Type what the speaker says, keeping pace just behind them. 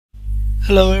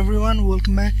Hello everyone,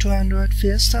 welcome back to Android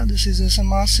Fiesta. This is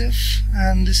Asif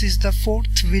and this is the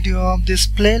fourth video of this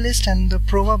playlist and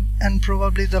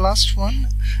probably the last one.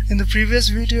 In the previous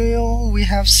video we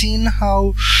have seen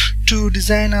how to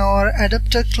design our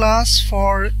adapter class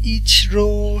for each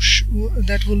row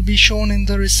that will be shown in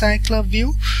the recycler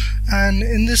view, and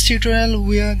in this tutorial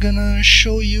we are gonna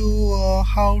show you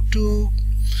how to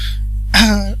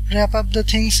wrap up the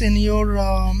things in your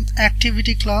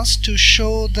activity class to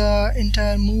show the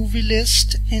entire movie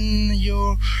list in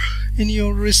your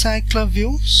recycler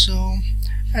view. So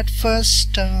at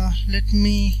first let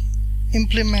me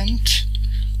implement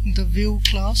the view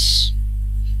class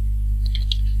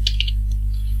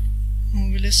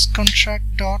movie list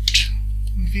contract dot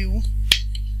view.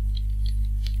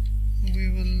 We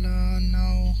will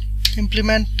now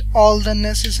implement all the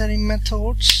necessary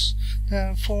methods.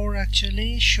 For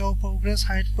actually show progress,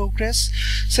 hide progress,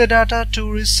 set data to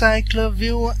recycler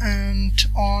view, and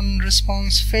on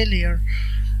response failure.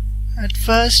 At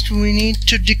first we need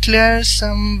to declare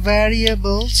some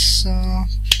variables.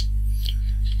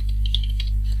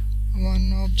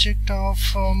 One object of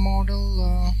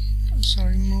model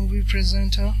movie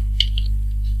presenter.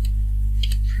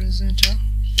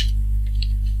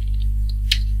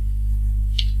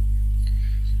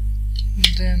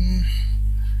 Then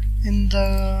in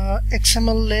the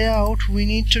XML layout we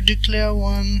need to declare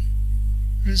one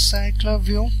recycler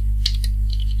view,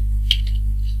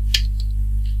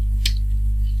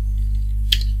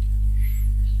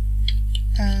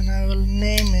 and I will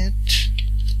name it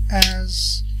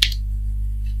as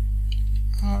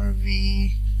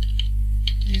RV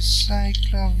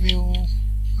recycler view,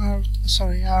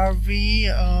 RV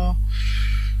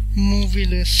movie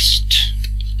list.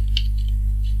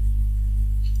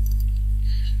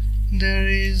 There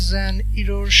is an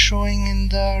error showing in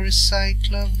the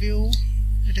recycler view.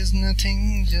 It is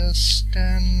nothing, just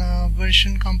an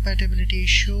version compatibility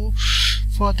issue.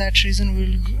 For that reason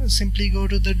we'll simply go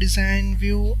to the design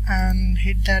view and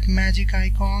hit that magic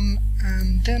icon,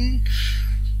 and then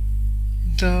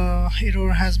the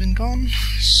error has been gone.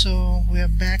 So we are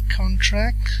back on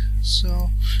track.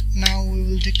 So now we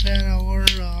will declare our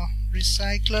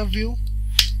recycler view.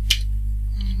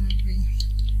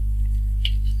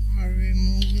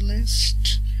 Movie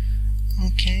list.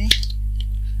 Okay,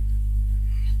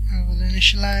 I will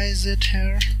initialize it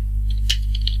here.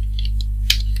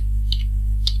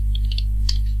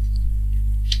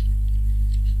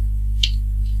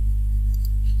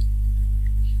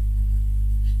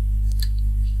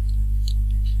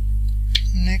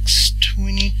 Next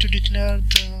we need to declare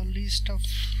the list of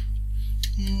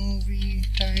movie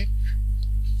type.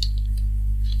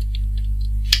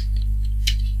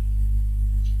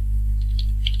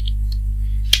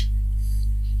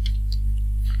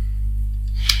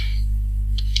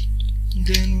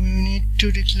 Then we need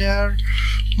to declare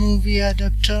movie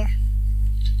list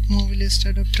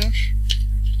adapter.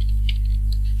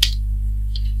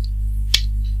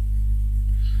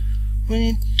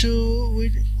 We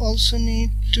also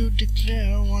need to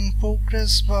declare one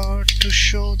progress bar to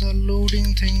show the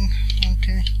loading thing.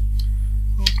 Okay,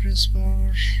 progress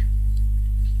bar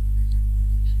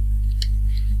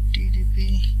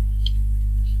TDP.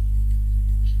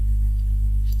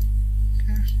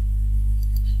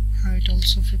 Height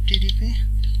also 50 dp.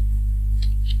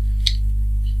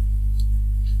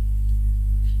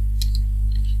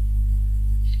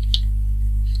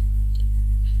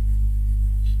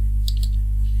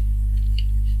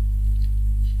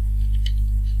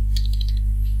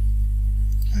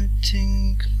 I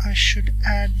think I should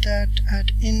add that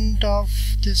at end of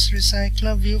this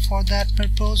recycler view. For that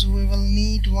purpose we will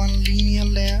need one linear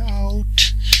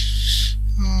layout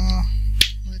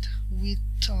with width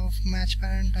of match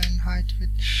parent and height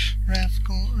with wrap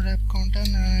content,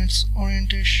 and its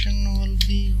orientation will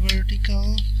be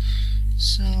vertical.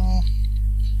 So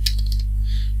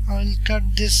I will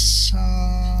cut this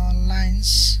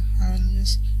lines. I will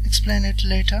explain it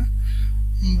later,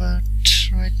 but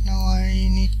right now I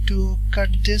need to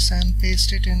cut this and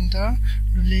paste it in the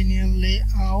linear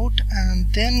layout,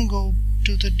 and then go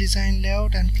to the design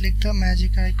layout and click the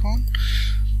magic icon.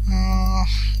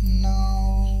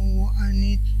 Now I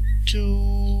need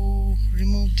to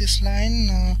remove this line,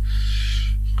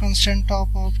 constant top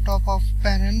of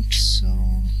parent.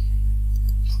 So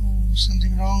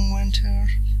something wrong went here.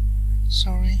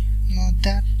 Sorry, not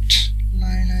that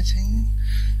line. I think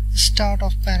start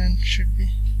of parent should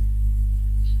be.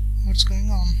 What's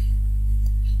going on?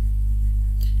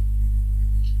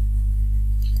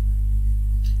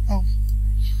 Oh,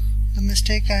 the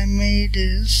mistake I made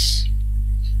is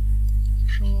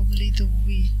probably the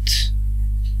width.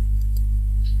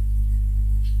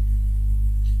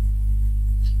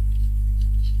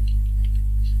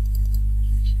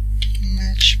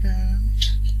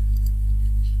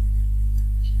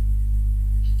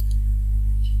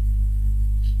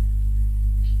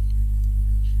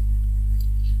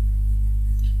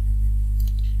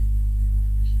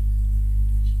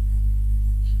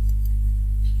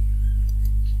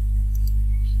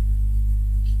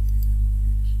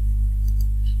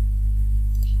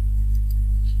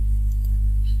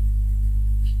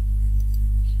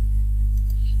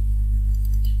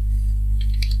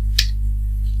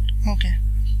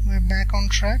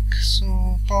 track.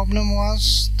 So problem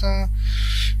was the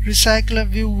recycler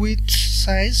view width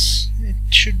size. It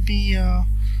should be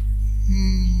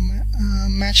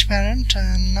match parent,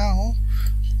 and now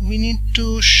we need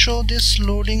to show this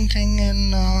loading thing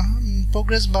in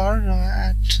progress bar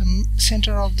at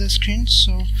center of the screen.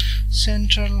 So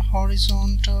central,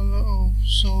 horizontal.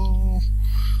 So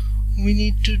we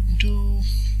need to do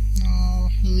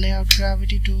layout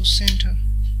gravity to center.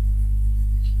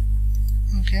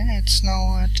 Okay, it's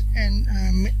now at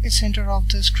center of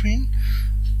the screen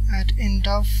at end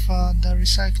of the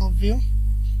recycle view.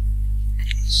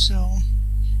 So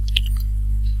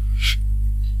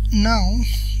now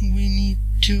we need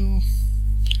to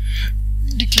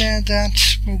declare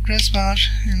that progress bar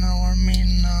in our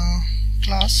main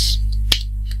class.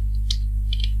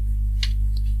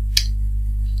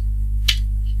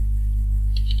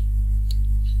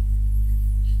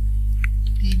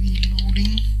 PB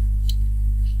loading.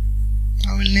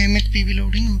 I will name it PB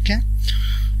loading. Okay.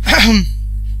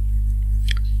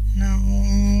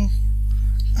 Now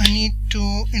I need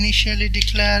to initially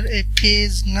declare a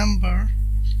page number.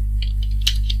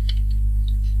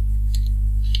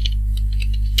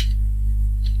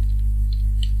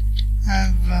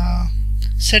 I've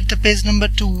set the page number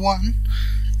to 1,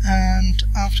 and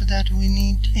after that we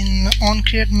need, in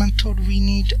onCreate method, we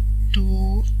need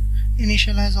to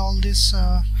initialize all these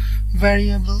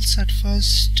variables. At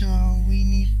first we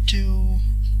need to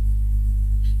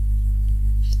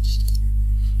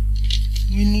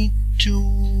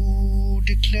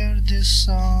declare this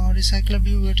recycler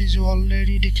view, that is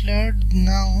already declared.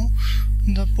 Now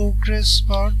the progress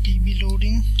bar PB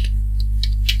loading,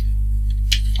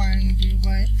 find view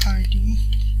by ID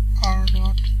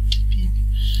r.pb.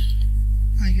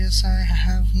 I guess I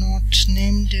have not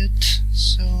named it,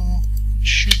 so it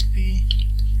should be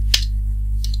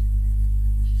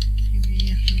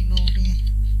PB loading.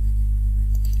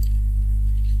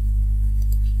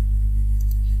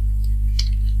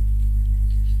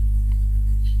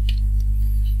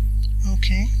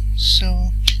 Okay,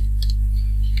 so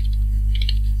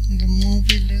the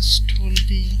movie list will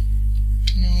be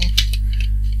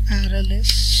array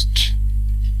list.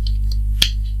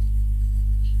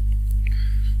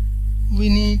 We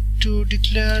need to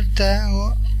declare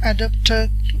the adapter,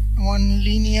 one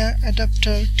linear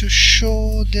adapter, to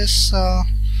show this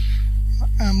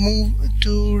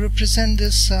to represent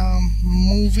this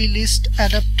movie list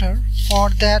adapter. For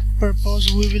that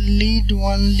purpose we will need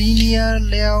one linear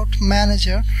layout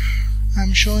manager.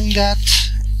 I'm showing that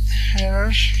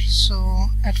here. So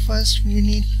at first we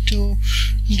need to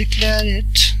declare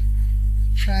it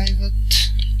private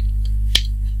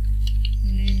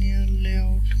linear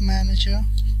layout manager.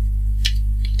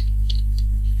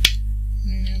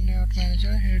 Linear layout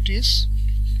manager, here it is.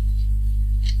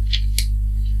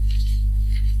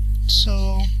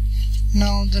 So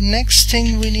now the next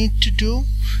thing we need to do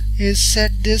is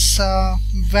set this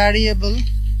variable,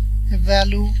 a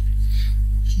value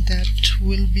that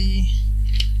will be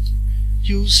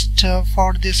used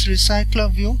for this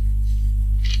recycler view.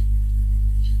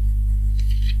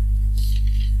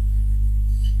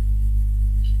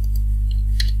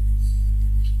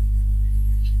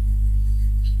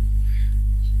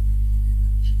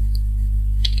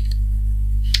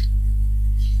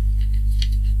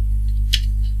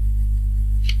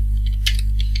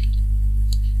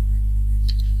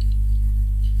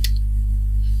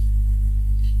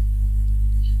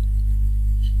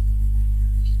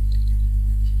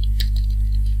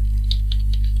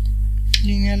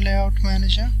 Linear layout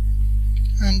manager,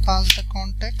 and pass the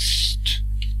context.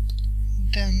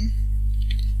 Then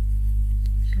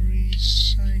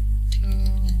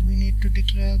recycler, we need to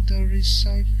declare the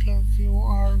recycler view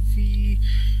rv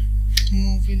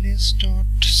movie list dot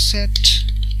set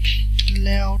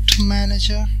layout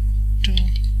manager to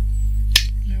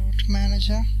layout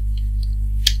manager.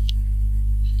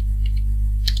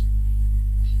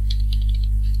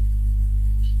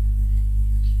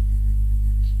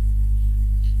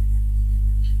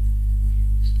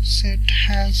 Set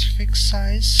has fixed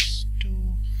size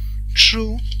to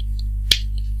true,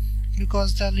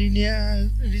 because the linear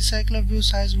recycler view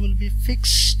size will be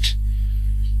fixed.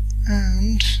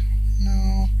 And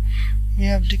now we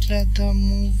have declared the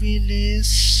movie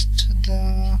list,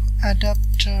 the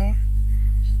adapter,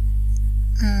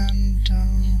 and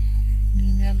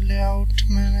linear layout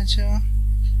manager.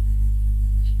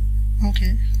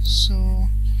 Okay, so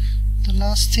the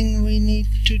last thing we need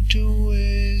to do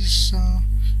is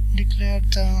declare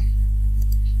the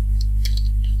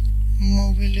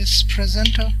movie list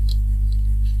presenter.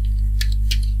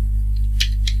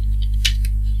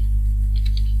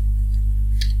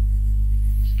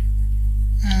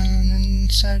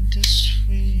 inside this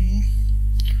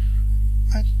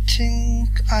I think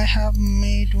I have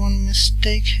made one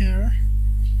mistake here.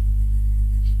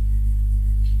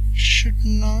 Should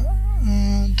not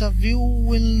the view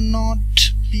will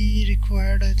not be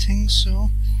required, I think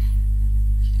so.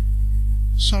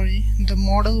 Sorry, the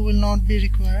model will not be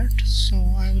required, so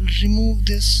I will remove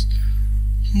this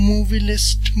movie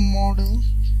list model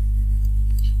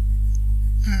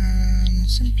and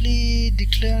simply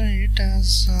declare it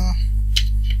as a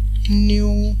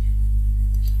new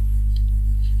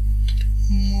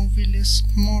movie list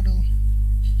model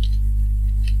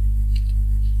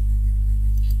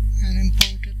and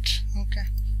import it. Okay,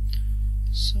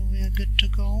 so we are good to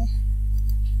go.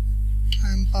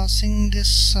 I'm passing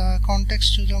this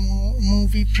context to the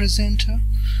movie presenter,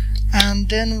 and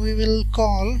then we will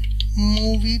call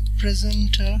movie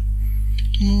presenter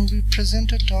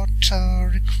dot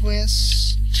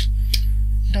request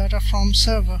data from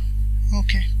server.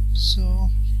 Okay, so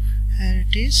here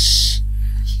it is.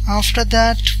 After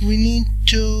that, we need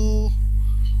to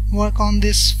work on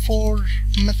these 4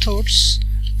 methods.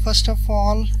 First of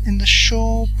all, in the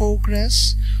show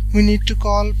progress, we need to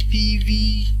call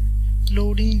pv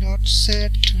loading dot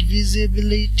set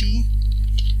visibility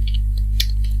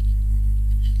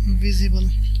visible.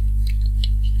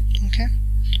 Okay,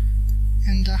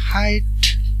 and the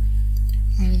height,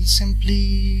 we will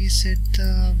simply set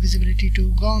the visibility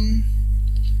to gone,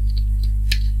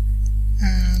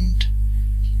 and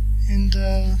in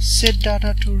the set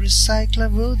data to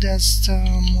recyclable, that's the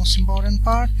most important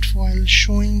part. While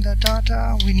showing the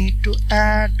data, we need to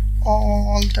add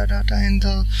all the data in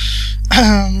the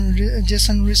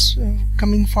JSON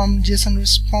coming from JSON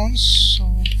response.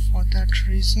 So for that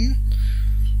reason,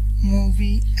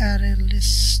 movie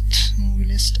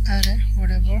list array,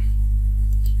 whatever.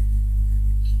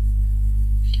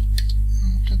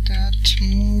 After that,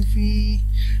 movie,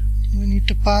 we need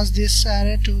to pass this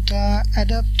array to the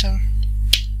adapter.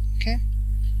 Okay,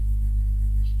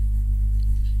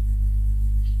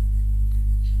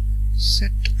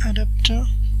 set adapter.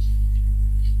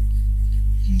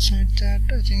 Inside that,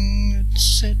 I think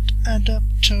it's set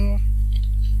adapter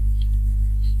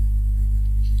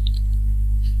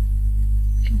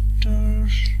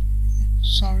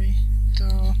sorry,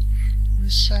 the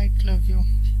recycler view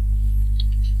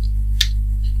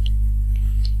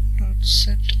dot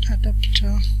set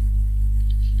adapter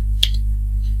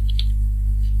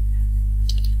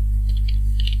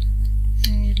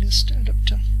list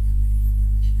adapter.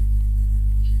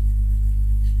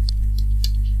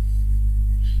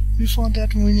 Before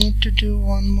that, we need to do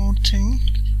one more thing.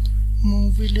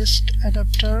 Movie list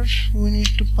adapter, we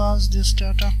need to pass this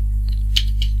data.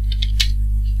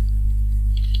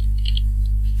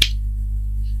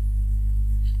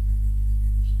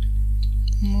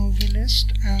 Movie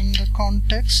list, and the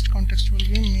context will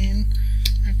be main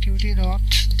activity dot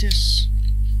this.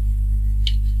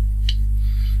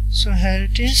 So here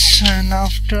it is. And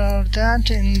after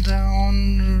that, in the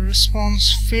on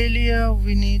response failure,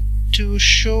 we need to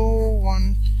show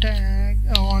one tag,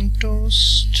 one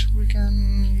toast. We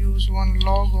can use one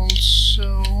log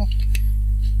also.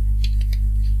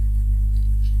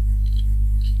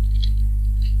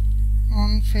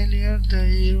 On failure, the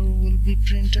error will be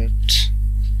printed.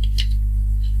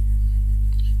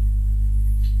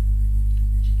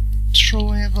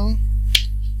 Throwable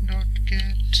dot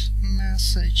get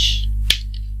message.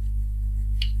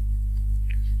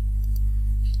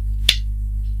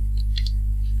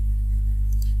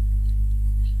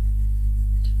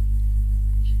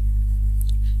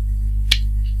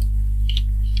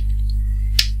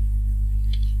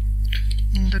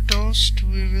 In the toast,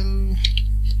 we will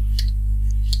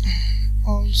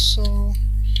also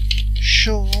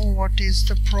show what is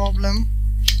the problem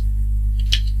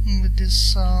with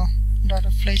this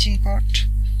data fetching part.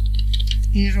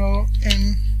 Error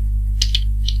in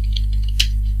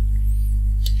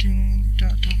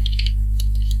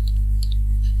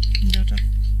data.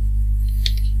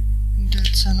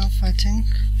 That's enough, I think.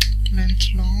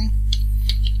 Length long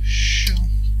show.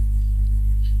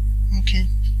 Okay,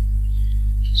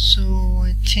 so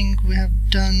I think we have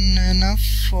done enough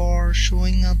for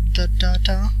showing up the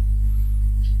data.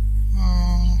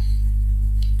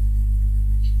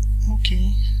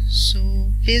 Okay,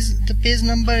 so the page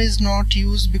number is not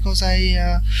used because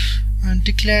I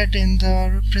declared in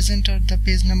the presenter the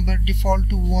page number default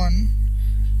to 1.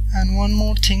 And one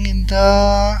more thing, in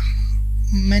the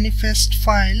manifest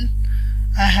file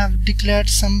I have declared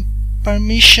some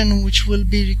permission which will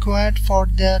be required for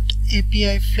that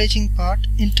API fetching part: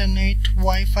 internet,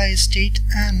 Wi-Fi state,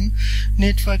 and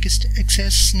network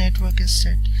access, network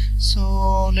state.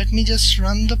 So let me just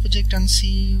run the project and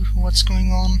see what's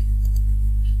going on.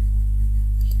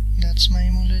 That's my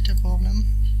emulator problem,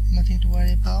 nothing to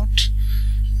worry about.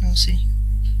 Now see.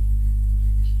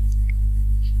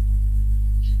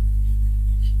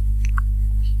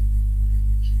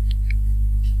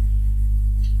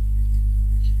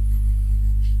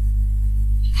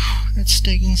 It's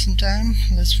taking some time,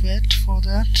 let's wait for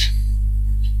that.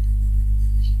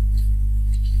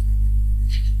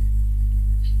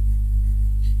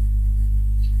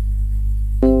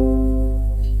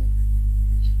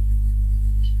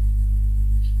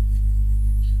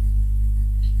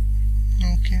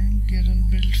 Okay, get a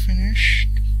build finished.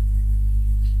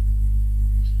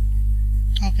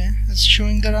 Okay, it's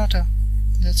showing the data,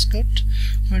 that's good,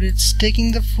 but it's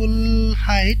taking the full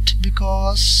height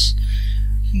because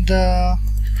the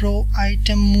row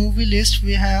item movie list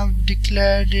we have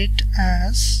declared it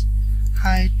as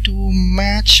height to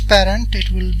match parent.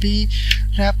 It will be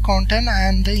wrap content,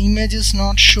 and the image is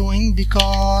not showing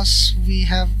because we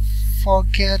have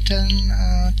forgotten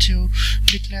to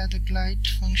declare the glide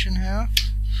function here.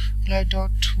 Glide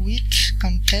dot width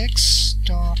context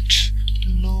dot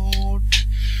load,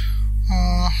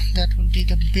 that will be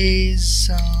the base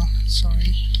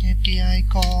API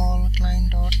call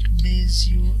client dot base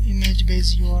image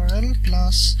base URL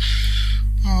plus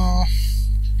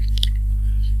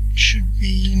should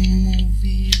be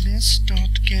movie list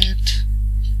dot get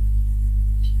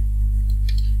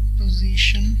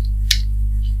position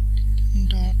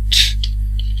dot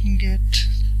get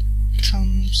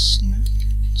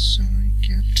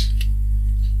get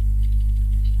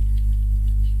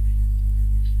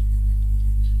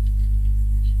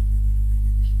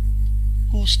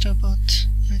poster path,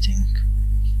 I think.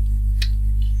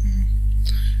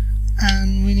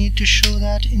 And we need to show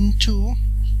that into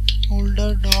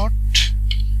holder dot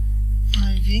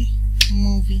iv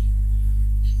movie.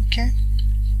 Okay,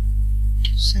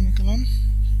 semicolon.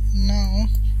 Now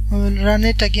we will run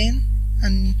it again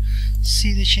and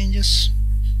see the changes.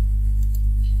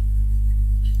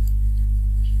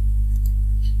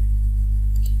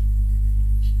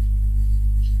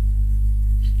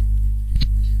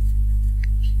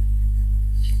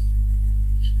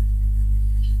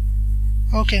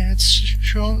 Okay, it's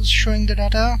showing the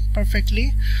data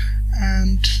perfectly,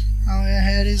 and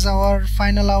here is our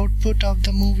final output of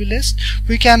the movie list.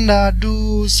 We can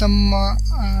do some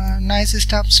nice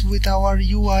steps with our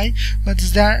UI, but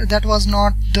that was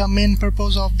not the main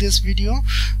purpose of this video.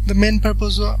 The main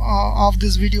purpose of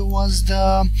this video was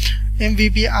the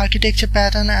MVP architecture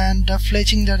pattern and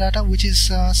fetching the data, which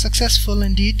is successful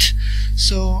indeed.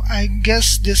 So I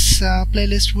guess this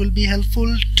playlist will be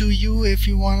helpful to you if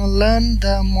you want to learn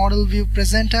the model view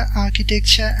presenter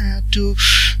architecture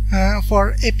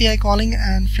for API calling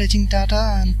and fetching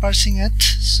data and parsing it.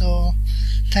 So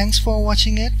thanks for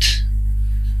watching it.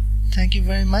 Thank you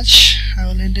very much. I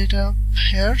will end it up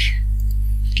here.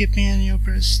 Keep me in your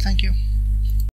prayers. Thank you.